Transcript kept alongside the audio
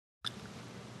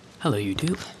Hello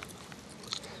YouTube,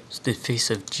 it's the face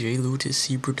of J Lotus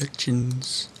C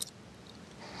Productions.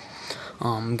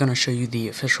 I'm gonna show you the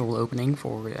official opening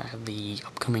for the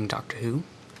upcoming Doctor Who.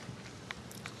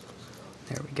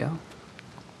 There we go.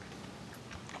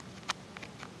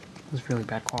 It's really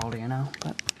bad quality, I know,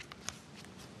 but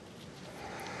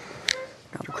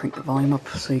gotta crank the volume up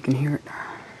so you can hear it.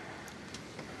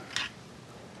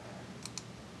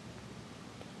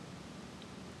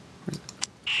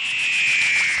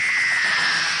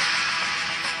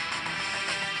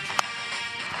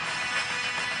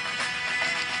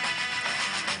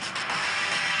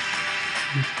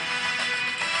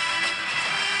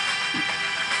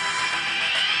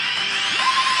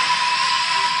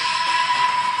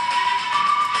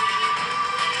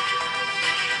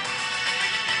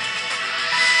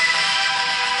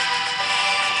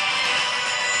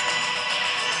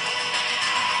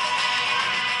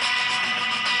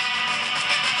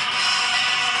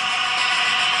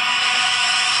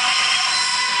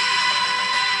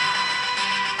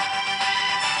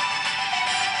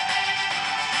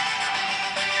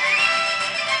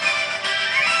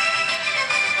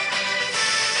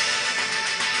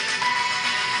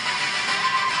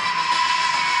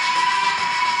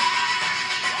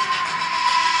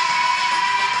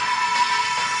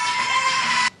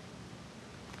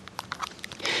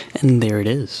 And there it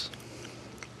is.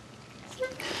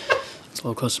 It's a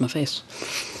little close to my face.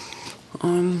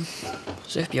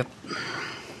 Yep.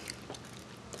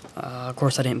 Of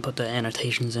course I didn't put the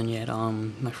annotations in yet.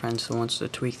 My friend still wants to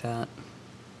tweak that.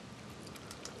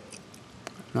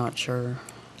 Not sure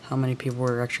how many people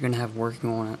we're actually gonna have working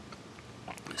on it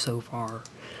so far.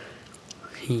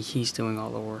 He's doing all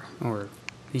the work, or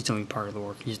he's doing part of the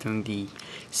work. He's doing the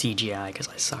CGI because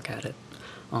I suck at it.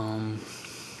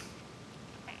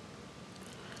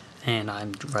 And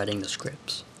I'm writing the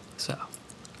scripts, so,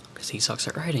 because he sucks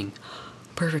at writing.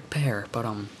 Perfect pair, but,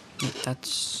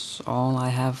 that's all I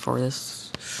have for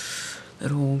this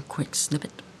little quick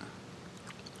snippet.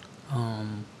 So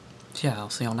yeah,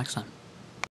 I'll see y'all next time.